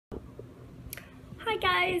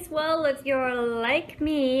guys, well, if you're like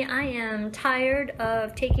me, I am tired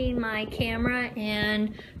of taking my camera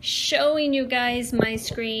and showing you guys my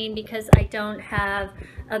screen because I don't have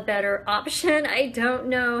a better option. I don't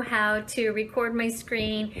know how to record my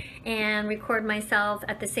screen and record myself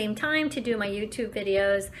at the same time to do my YouTube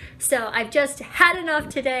videos. So I've just had enough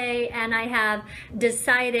today and I have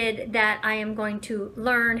decided that I am going to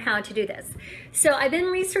learn how to do this. So I've been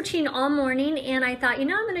researching all morning and I thought, you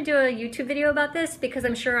know, I'm going to do a YouTube video about this because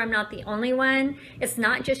I'm sure I'm not the only one. It's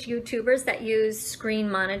not just YouTubers that use screen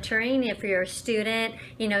monitoring. If you're a student,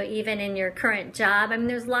 you know, even in your current job, I mean,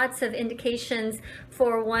 there's lots of indications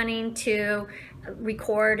for wanting to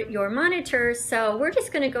record your monitor. So we're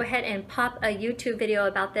just going to go ahead and pop a YouTube video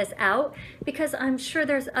about this out because I'm sure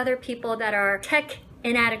there's other people that are tech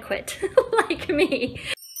inadequate like me.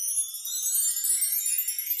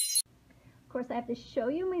 Of course, I have to show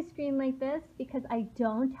you my screen like this because I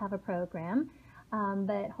don't have a program,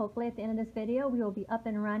 but hopefully at the end of this video we will be up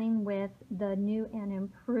and running with the new and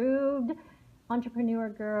improved Entrepreneur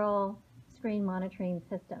Girl screen monitoring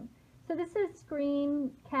system. So this is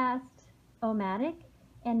Screen-o-matic,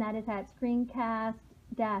 and that is at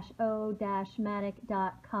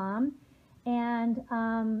screencast-o-matic.com, and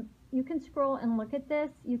you can scroll and look at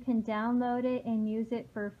this. You can download it and use it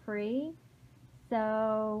for free.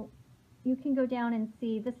 So you can go down and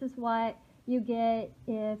see this is what you get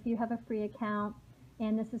if you have a free account,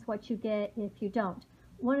 and this is what you get if you don't.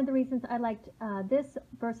 One of the reasons I liked this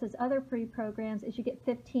versus other free programs is you get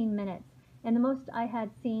 15 minutes, and the most I had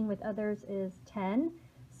seen with others is 10.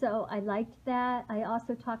 So I liked that. I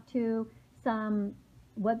also talked to some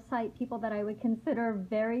website people that I would consider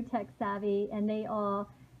very tech savvy, and they all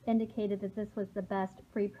indicated that this was the best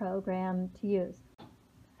free program to use.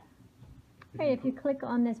 Alright, if you click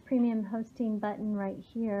on this premium hosting button right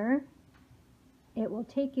here, it will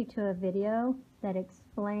take you to a video that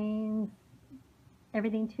explains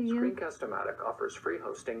everything to you. Screencast-o-matic offers free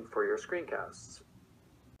hosting for your screencasts.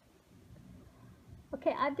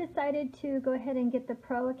 Okay, I've decided to go ahead and get the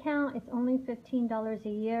pro account. It's only $15 a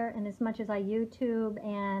year, and as much as I YouTube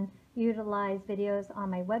and utilize videos on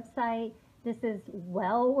my website, this is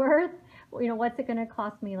well worth, you know, what's it going to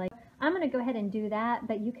cost me? Like, I'm going to go ahead and do that,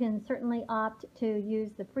 but you can certainly opt to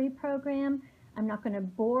use the free program. I'm not going to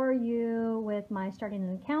bore you with my starting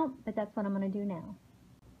an account, but that's what I'm going to do now.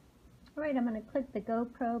 All right, I'm going to click the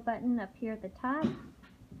GoPro button up here at the top,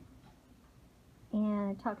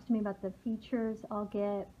 and it talks to me about the features I'll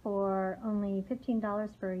get for only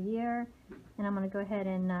 $15 for a year, and I'm going to go ahead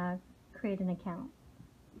and create an account.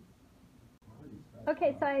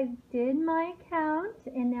 Okay, so I did my account,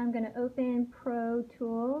 and now I'm going to open Pro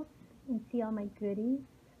Tools and see all my goodies.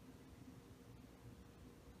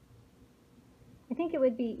 I think it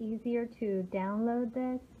would be easier to download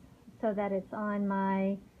this so that it's on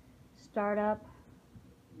my startup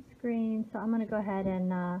screen. So I'm going to go ahead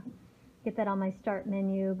and get that on my start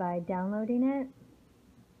menu by downloading it.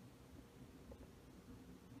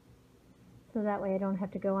 So that way I don't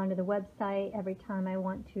have to go onto the website every time I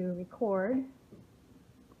want to record.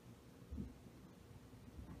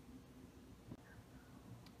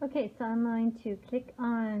 Okay, so I'm going to click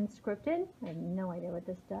on scripted. I have no idea what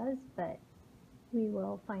this does, but we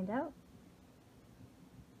will find out.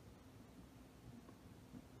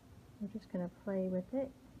 I'm just going to play with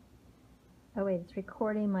it. Oh wait, it's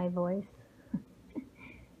recording my voice.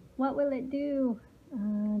 What will it do?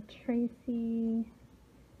 Tracy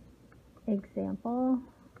example.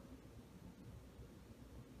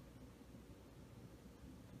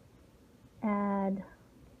 Add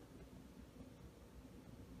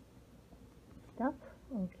stuff.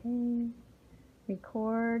 Okay.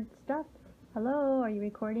 Record stuff. Hello, are you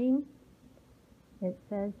recording? It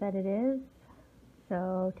says that it is.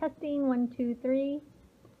 So testing 1, 2, 3.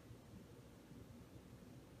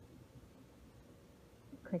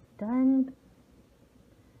 Click done.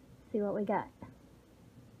 See what we got.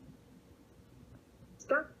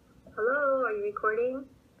 Stop. Hello, are you recording?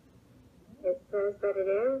 It says that it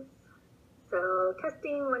is. So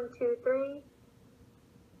testing 1, 2, 3.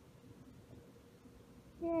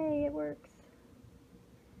 Yay, it works.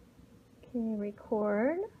 Okay,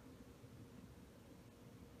 record.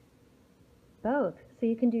 Both. So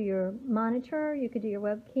you can do your monitor, you could do your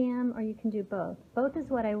webcam, or you can do both. Both is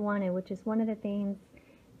what I wanted, which is one of the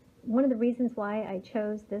reasons why I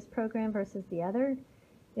chose this program versus the other,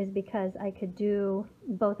 is because I could do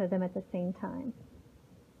both of them at the same time.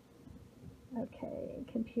 Okay,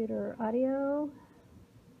 computer audio.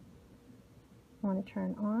 I want to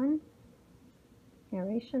turn on.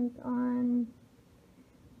 Narration's on.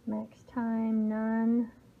 Max time,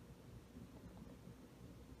 none.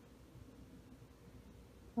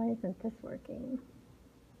 Why isn't this working?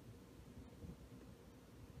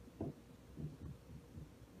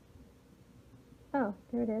 Oh,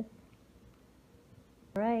 there it is.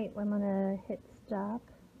 All right, I'm gonna hit stop.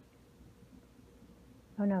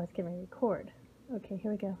 Oh no, it's gonna record. Okay,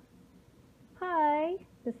 here we go. Hi,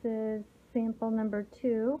 this is sample number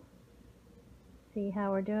 2. See how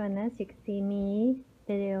we're doing this. You can see me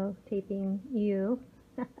videotaping you.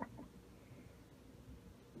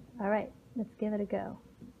 All right, let's give it a go.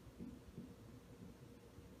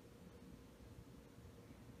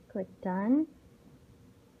 Click done.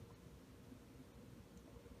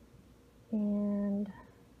 And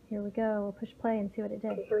here we go. We'll push play and see what it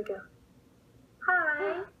did. Okay, here we go.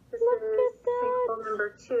 Hi, this is sample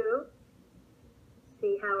number 2.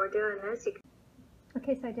 See how we're doing this.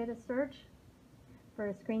 Okay, so I did a search for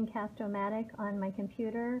a Screen-o-matic on my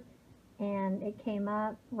computer, and it came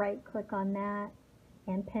up. Right click on that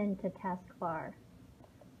and pin to taskbar.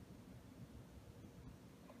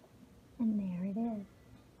 And there it is.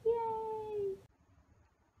 Yay!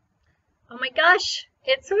 Oh my gosh,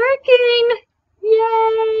 it's working!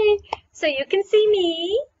 Yay! So you can see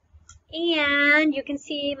me, and you can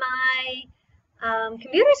see my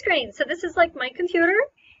computer screen. So this is like my computer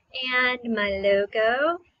and my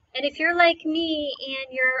logo. And if you're like me and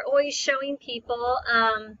you're always showing people,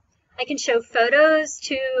 I can show photos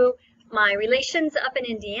to my relations up in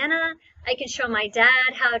Indiana. I can show my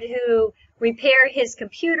dad how to repair his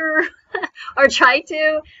computer or try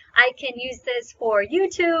to. I can use this for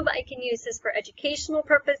YouTube. I can use this for educational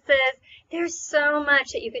purposes. There's so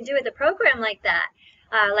much that you can do with a program like that,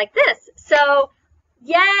 like this. So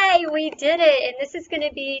yay, we did it. And this is going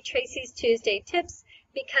to be Tracy's Tuesday Tips,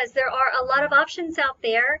 because there are a lot of options out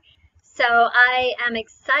there. So I am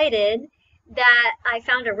excited that I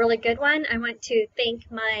found a really good one. I want to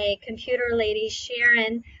thank my computer lady,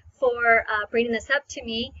 Sharon, for bringing this up to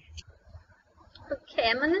me. Okay,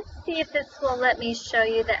 I'm going to see if this will let me show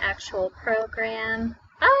you the actual program.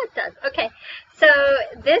 Oh, it does. Okay, so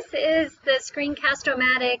this is the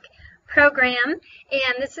Screen-o-matic program,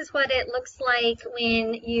 and this is what it looks like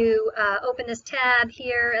when you open this tab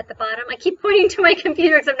here at the bottom. I keep pointing to my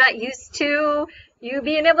computer because I'm not used to you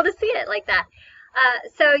being able to see it like that.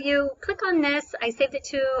 So you click on this. I saved it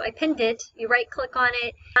to, I pinned it. You right click on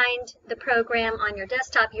it, find the program on your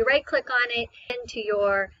desktop. You right click on it into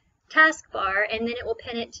your taskbar, and then it will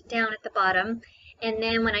pin it down at the bottom. And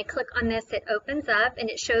then when I click on this, it opens up and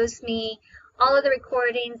it shows me all of the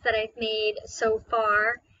recordings that I've made so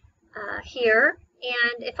far here.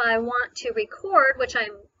 And if I want to record, which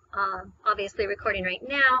I'm obviously recording right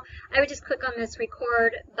now, I would just click on this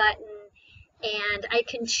record button, and I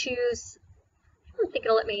can choose. I don't think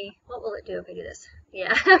it'll let me. What will it do if I do this?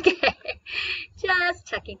 Yeah, okay, just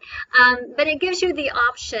checking. But it gives you the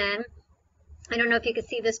option. I don't know if you can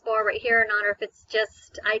see this bar right here or not, or if it's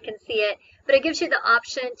just I can see it, but it gives you the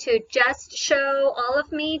option to just show all of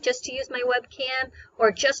me, just to use my webcam,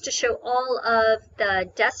 or just to show all of the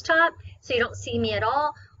desktop so you don't see me at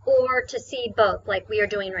all, or to see both like we are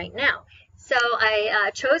doing right now. So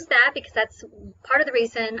I chose that because that's part of the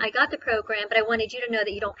reason I got the program, but I wanted you to know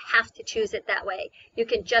that you don't have to choose it that way. You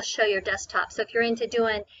can just show your desktop. So if you're into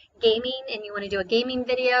doing gaming and you want to do a gaming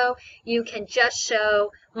video, you can just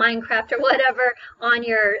show Minecraft or whatever on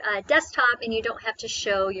your desktop, and you don't have to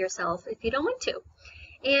show yourself if you don't want to.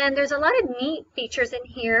 And there's a lot of neat features in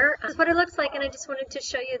here. This is what it looks like, and I just wanted to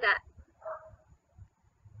show you that.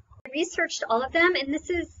 I researched all of them, and this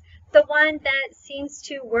is the one that seems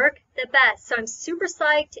to work the best. So I'm super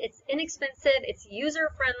psyched. It's inexpensive, it's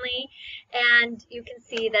user-friendly, and you can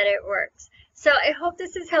see that it works. So I hope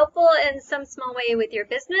this is helpful in some small way with your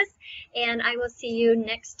business, and I will see you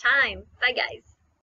next time. Bye, guys.